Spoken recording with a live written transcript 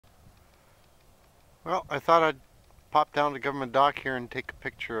Well, I thought I'd pop down to Government Dock here and take a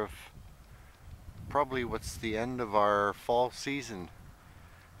picture of probably what's the end of our fall season.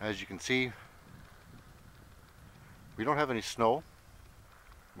 As you can see, we don't have any snow.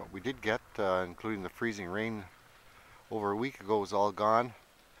 What we did get, including the freezing rain over a week ago, is all gone.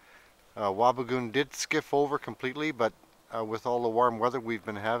 Wabigoon did skiff over completely, but with all the warm weather we've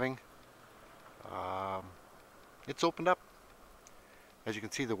been having, um, it's opened up. As you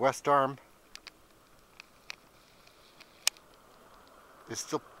can see, the west arm is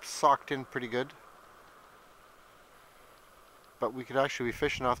still socked in pretty good. But we could actually be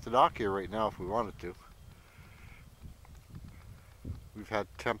fishing off the dock here right now if we wanted to. We've had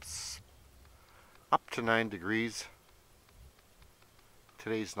temps up to 9 degrees.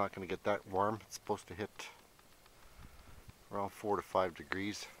 Today's not going to get that warm. It's supposed to hit around 4 to 5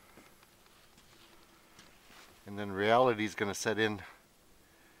 degrees. And then reality is going to set in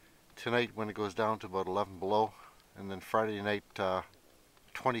tonight when it goes down to about 11 below. And then Friday night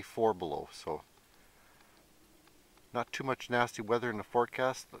 24 below. So not too much nasty weather in the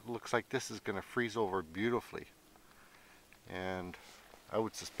forecast. It looks like this is going to freeze over beautifully. And I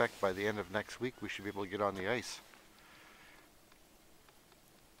would suspect by the end of next week we should be able to get on the ice.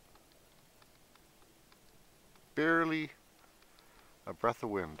 Barely a breath of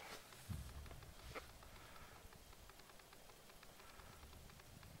wind.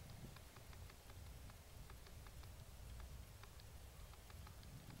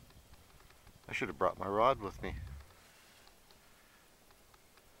 I should have brought my rod with me.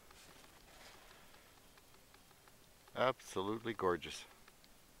 Absolutely gorgeous.